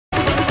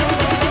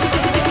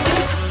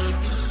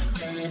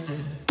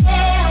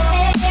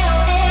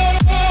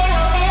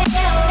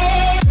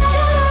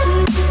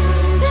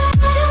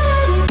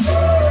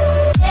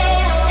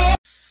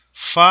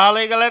Fala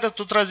aí galera,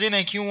 tô trazendo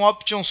aqui um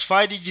Options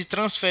Finder de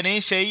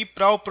transferência aí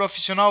para o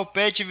Profissional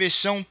PET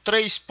versão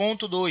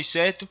 3.2,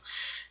 certo?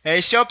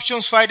 Esse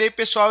Options Finder aí,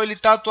 pessoal, ele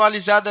tá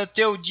atualizado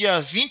até o dia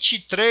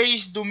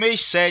 23 do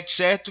mês 7,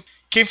 certo?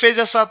 Quem fez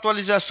essa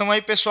atualização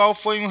aí, pessoal,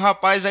 foi um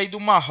rapaz aí do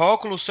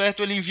Marrocos,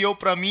 certo? Ele enviou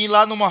para mim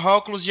lá no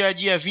Marrocos já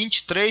dia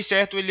 23,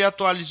 certo? Ele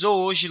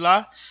atualizou hoje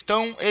lá.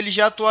 Então, ele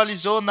já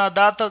atualizou na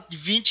data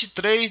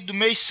 23 do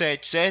mês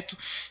 7, certo?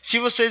 Se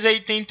vocês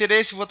aí têm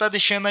interesse, vou estar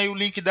deixando aí o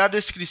link da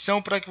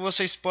descrição para que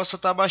vocês possam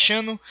estar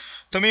baixando.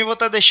 Também vou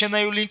estar deixando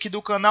aí o link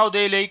do canal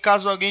dele aí,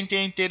 caso alguém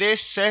tenha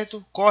interesse,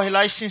 certo? Corre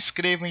lá e se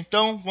inscreva.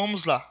 Então,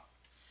 vamos lá.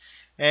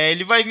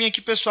 Ele vai vir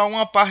aqui, pessoal,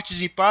 uma parte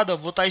zipada,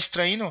 vou estar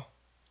extraindo, ó.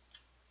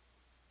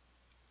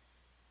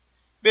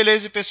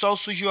 Beleza, pessoal,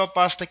 surgiu a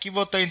pasta aqui,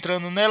 vou estar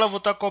entrando nela, vou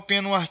estar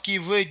copiando o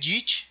arquivo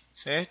edit,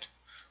 certo?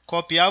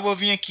 Copiar, vou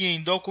vir aqui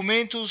em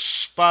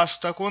documentos,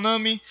 pasta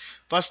Konami,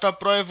 pasta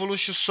Pro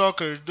Evolution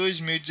Soccer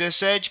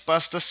 2017,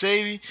 pasta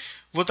save,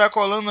 vou estar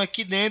colando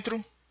aqui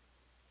dentro,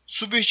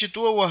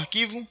 substitua o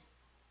arquivo.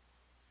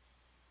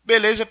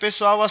 Beleza,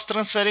 pessoal, as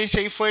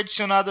transferências aí foi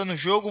adicionada no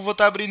jogo. Vou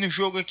estar abrindo o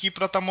jogo aqui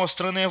para estar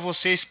mostrando aí a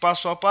vocês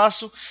passo a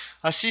passo.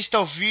 Assista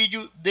ao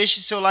vídeo, deixe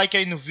seu like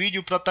aí no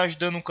vídeo para estar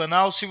ajudando o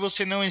canal. Se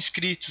você não é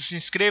inscrito, se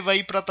inscreva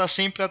aí para estar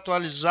sempre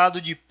atualizado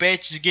de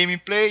patches e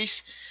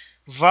gameplays.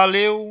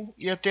 Valeu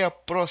e até a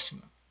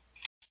próxima.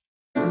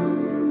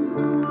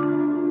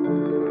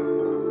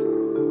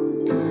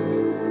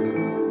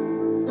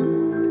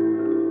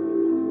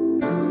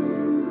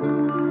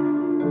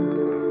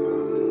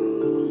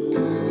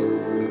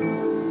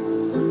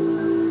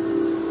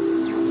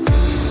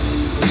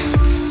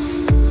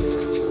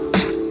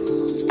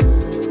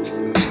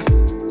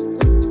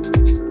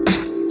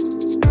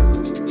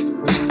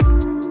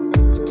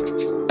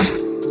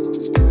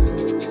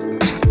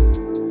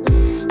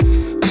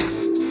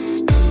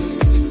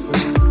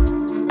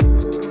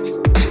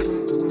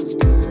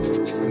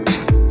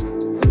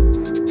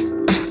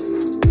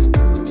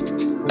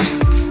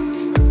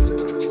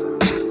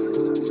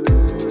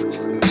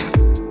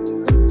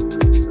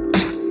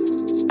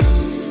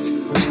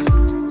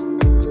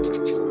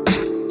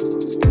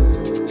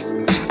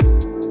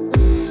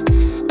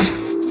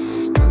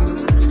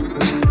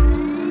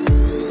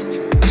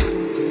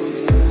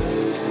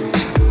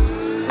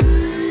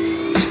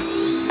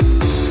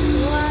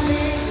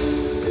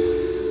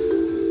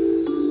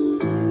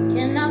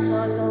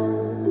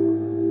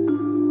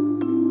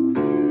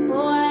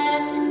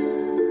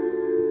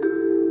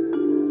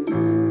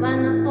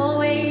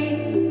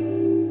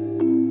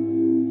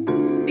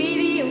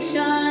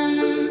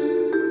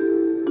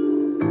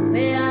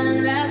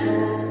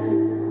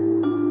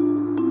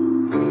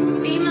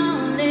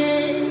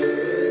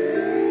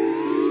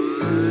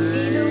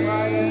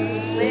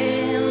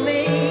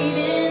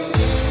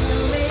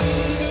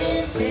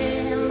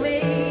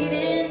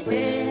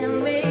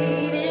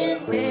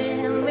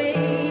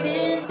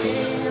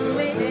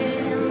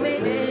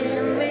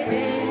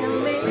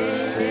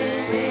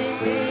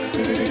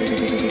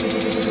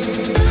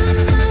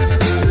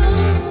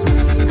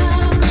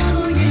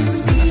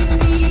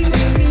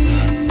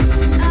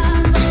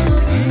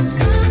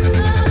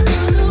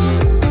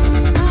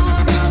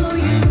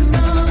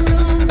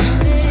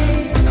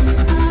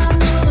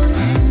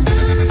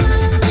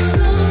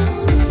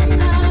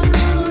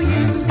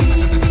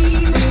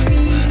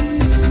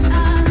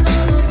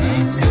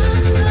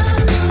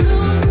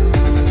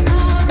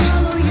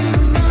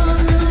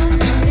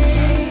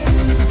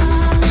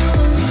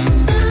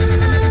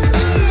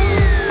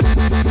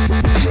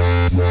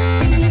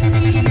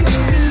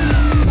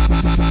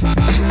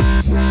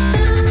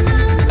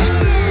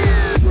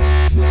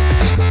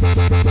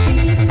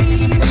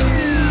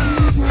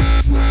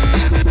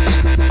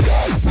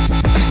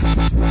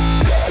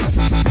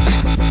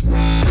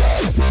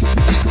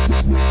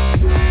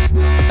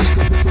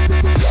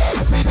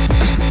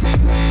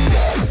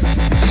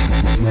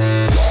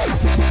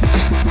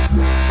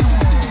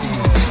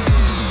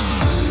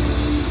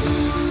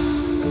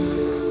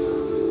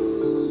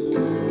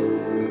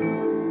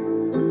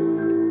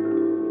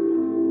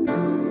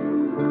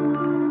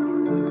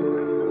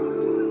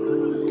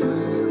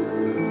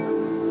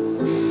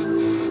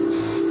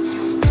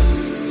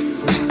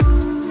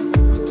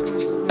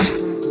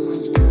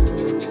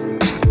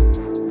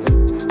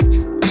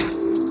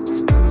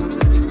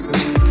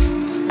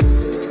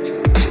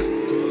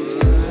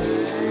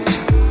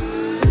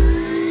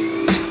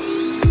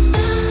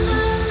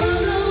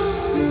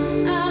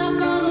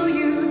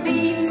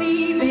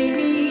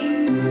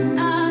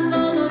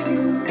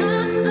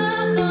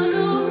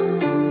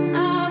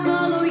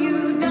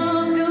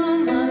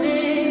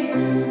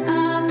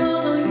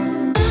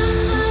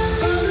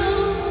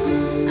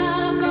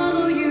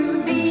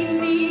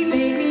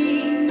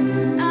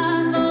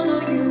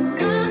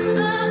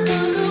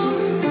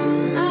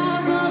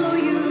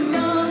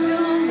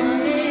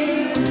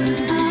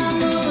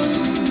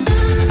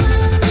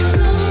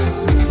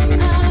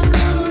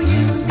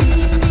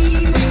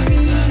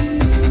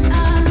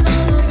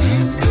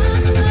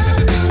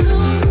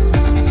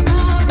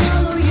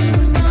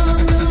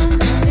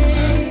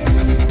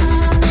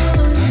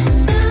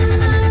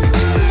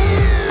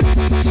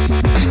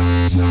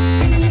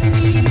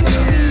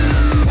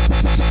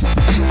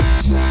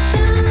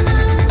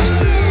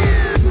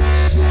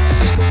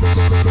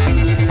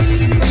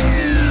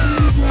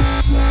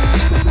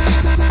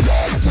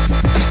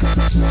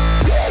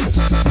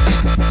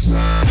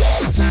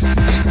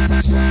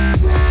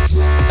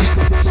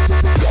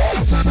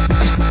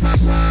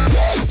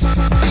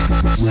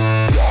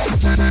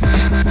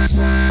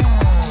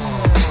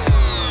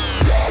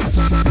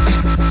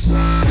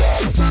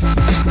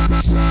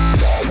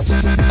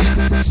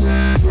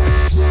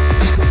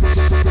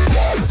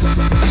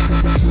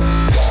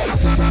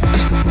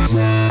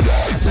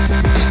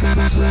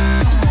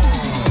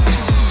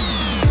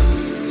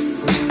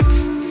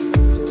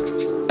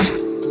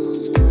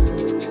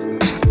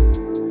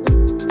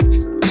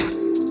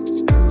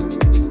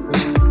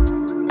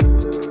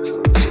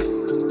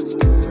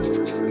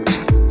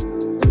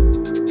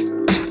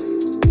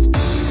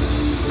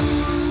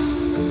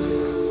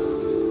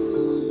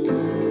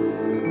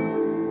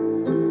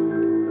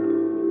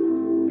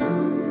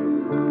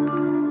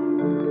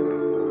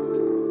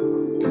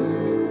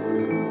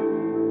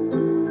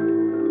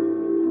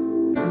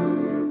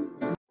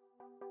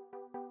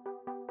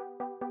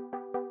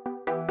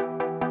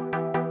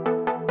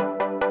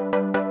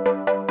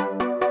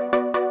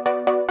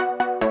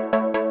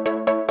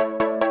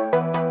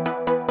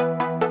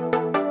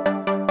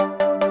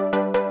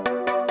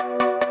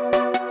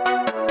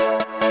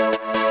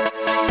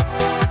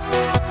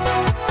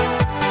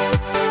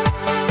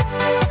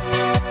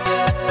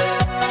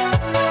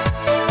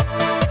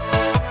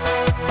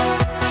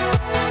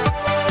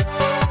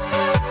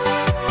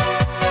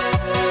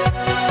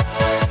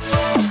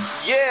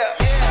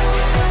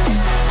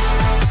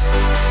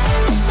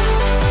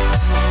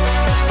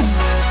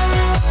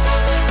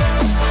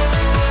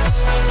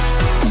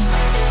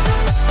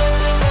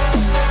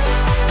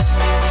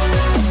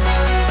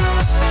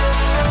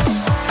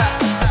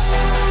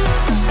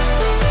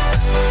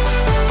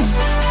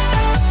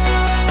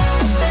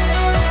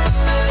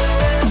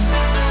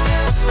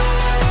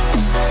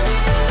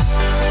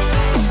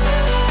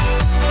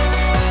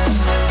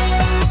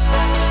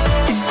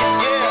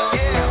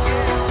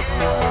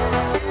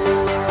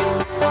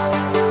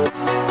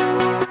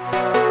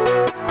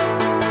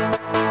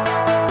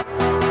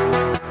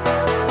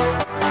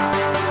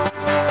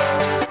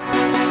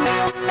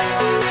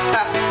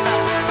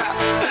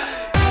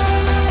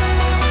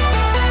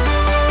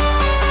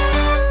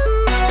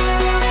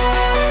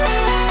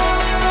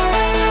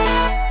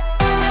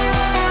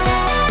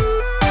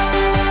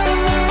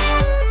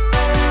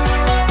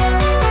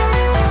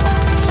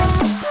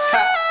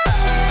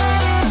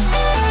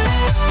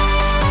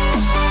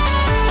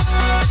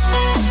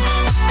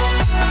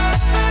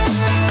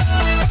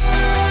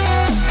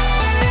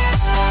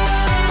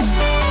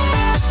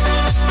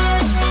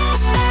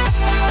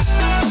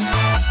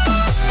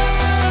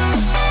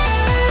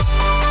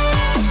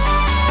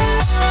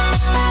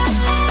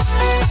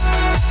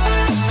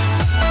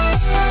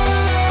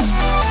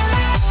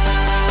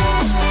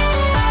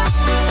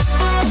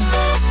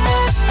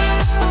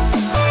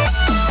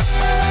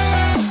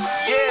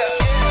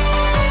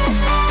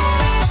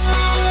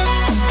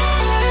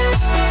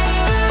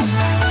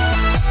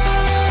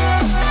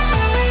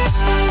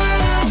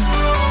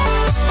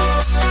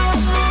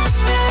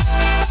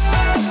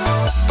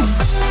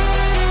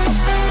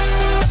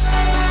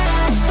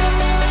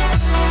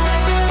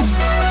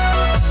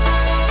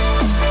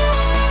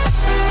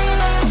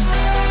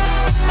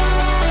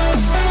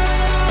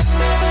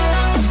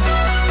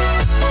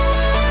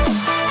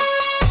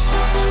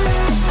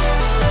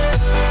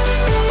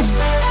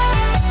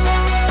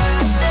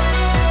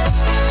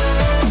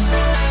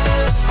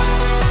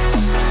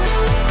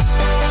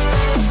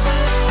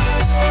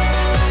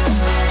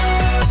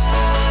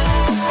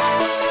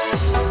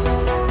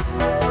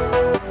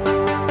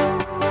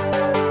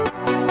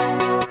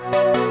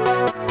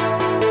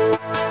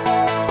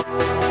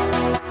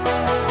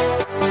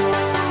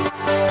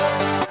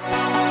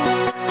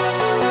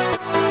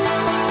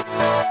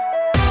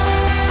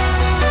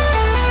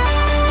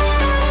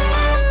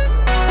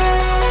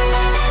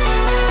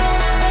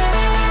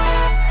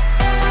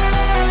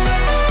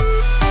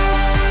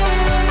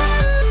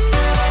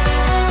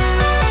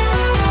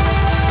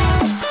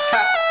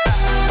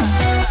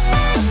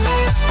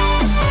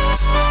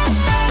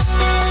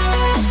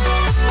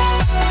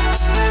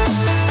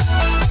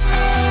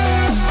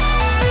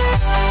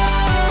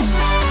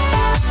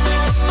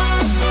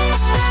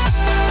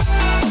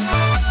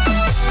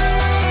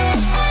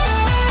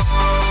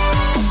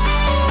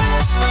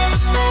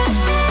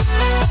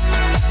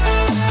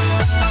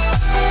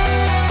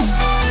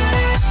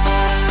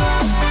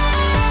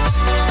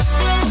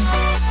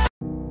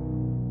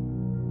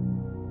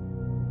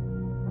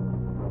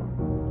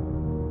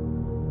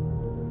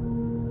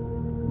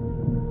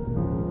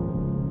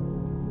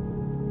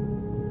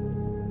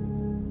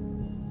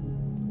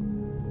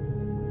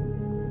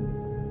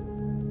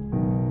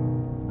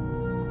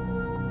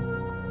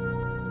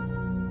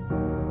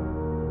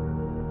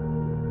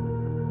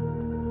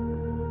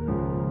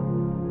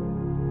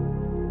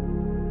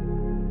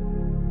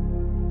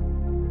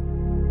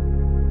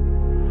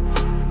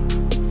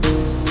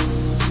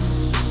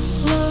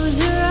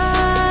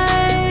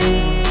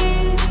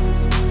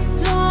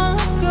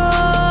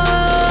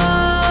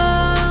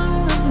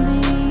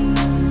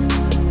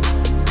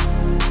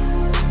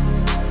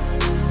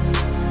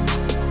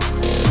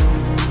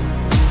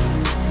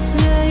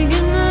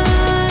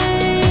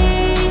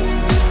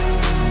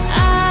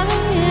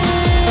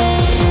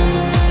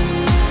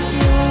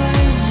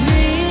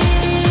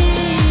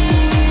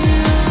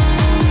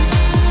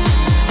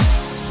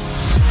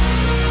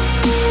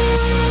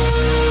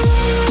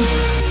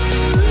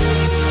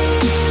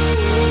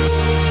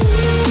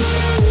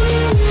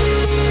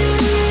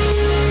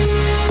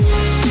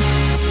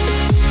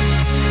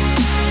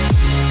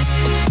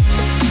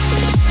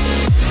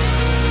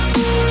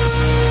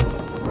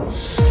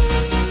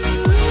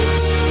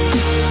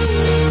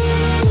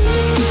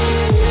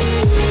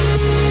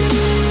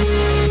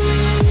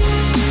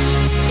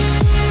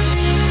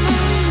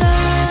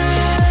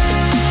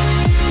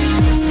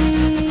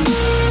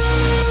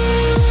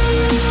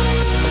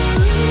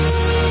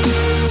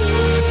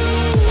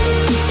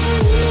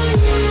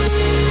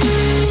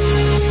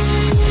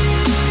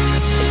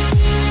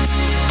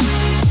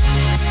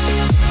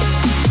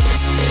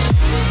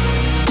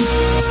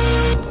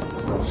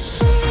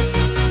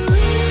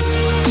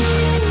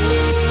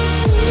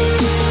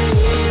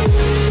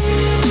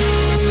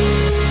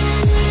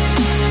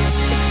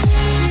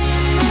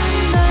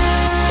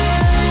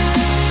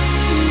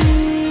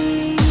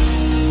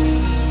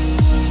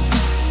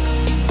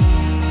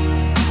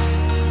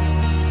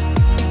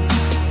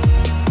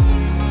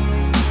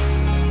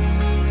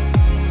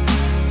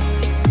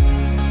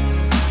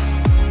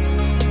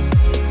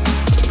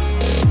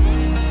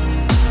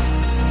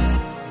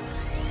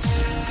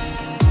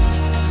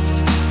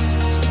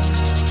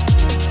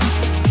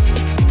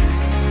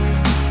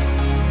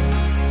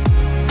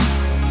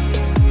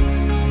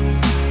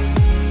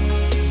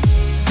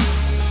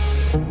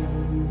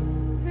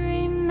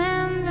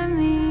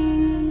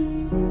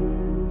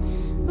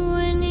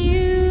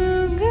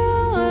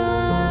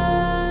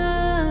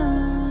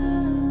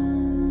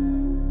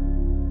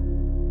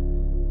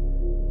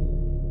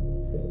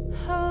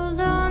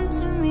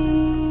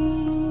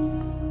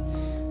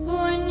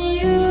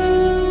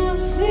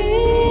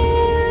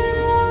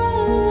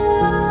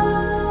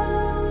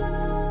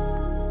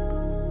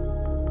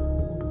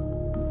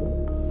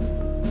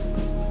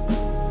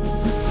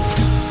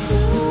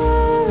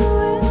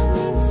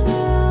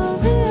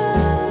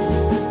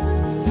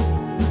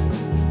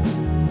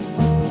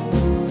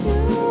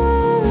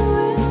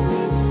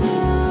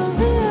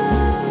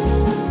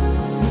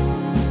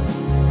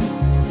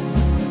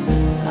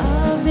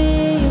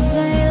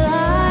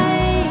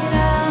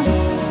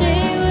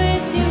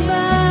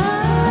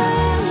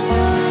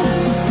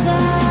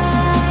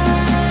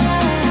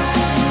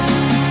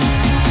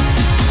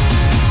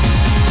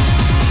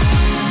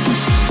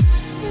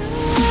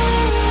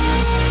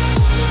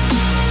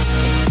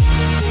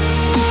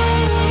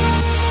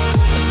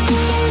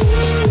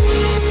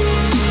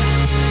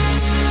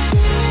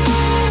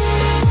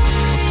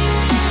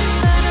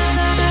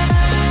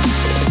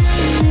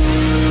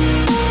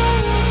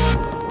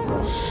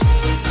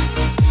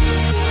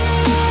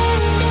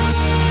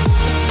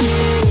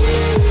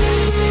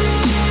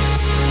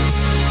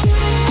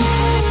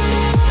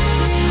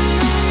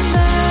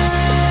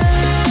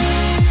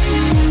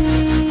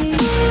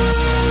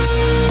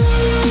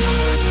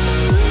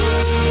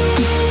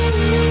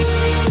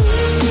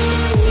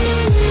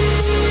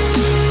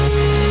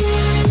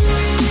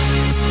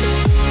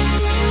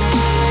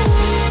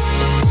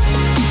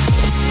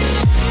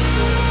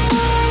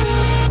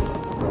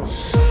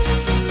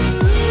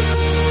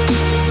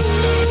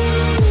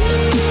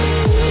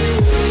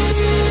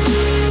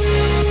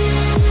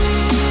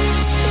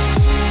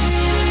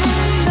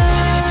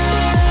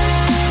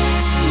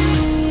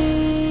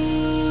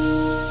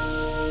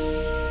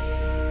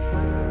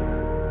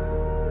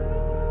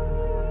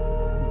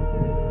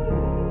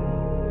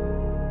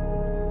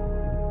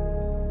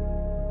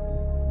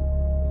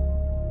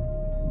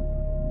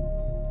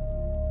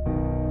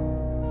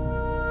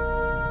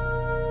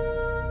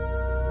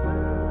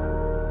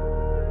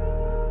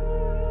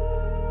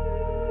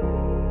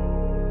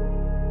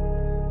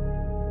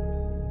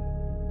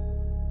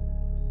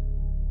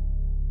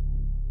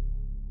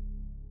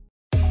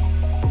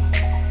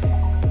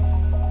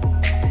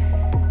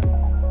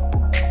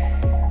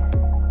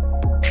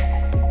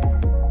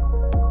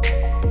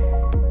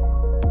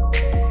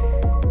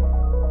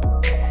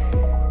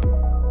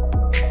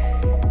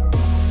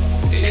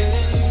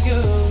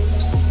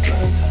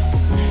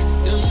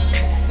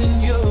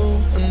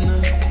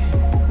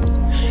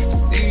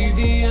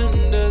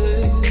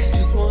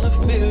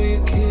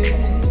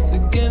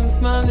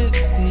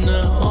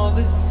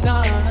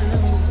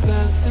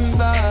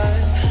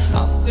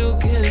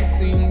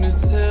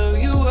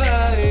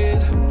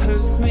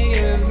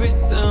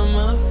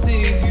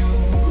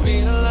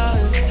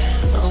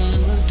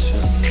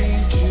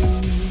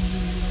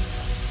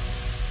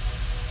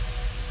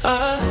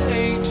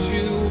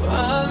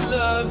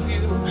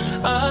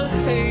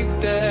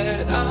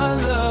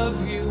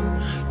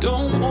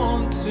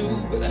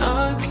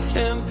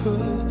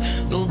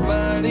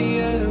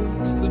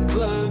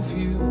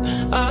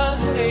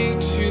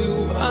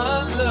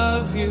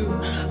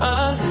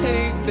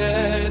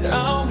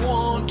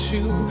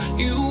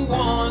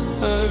 want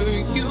her,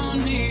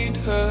 you need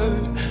her,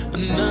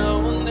 and I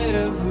will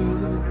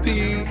never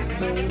be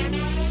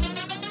her.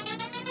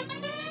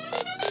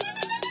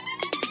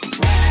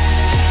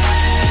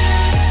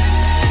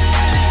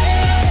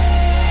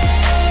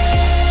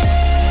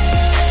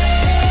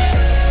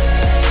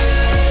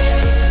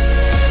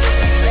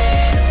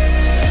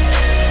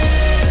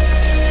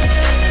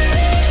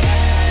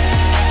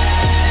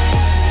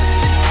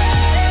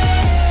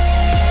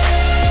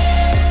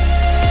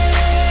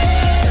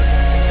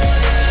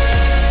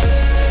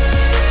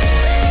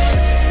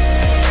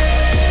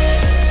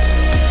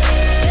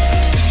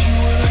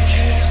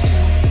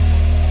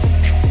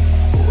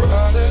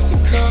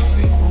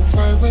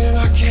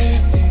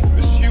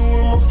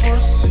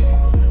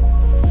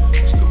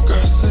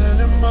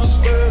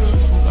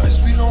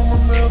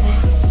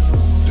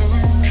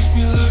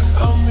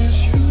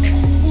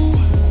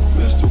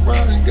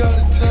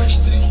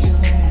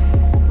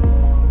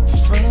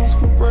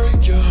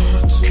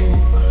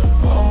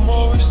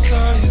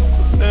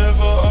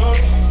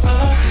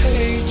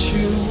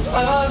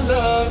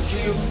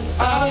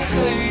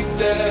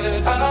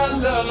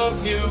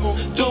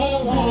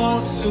 Don't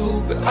want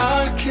to, but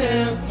I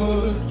can't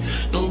put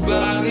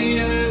nobody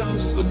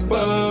else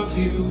above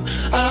you.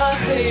 I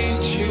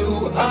hate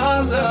you,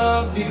 I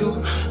love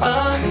you,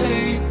 I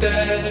hate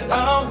that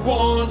I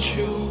want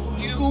you.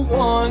 You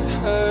want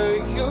her,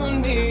 you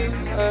need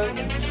her,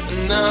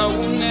 and I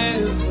will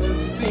never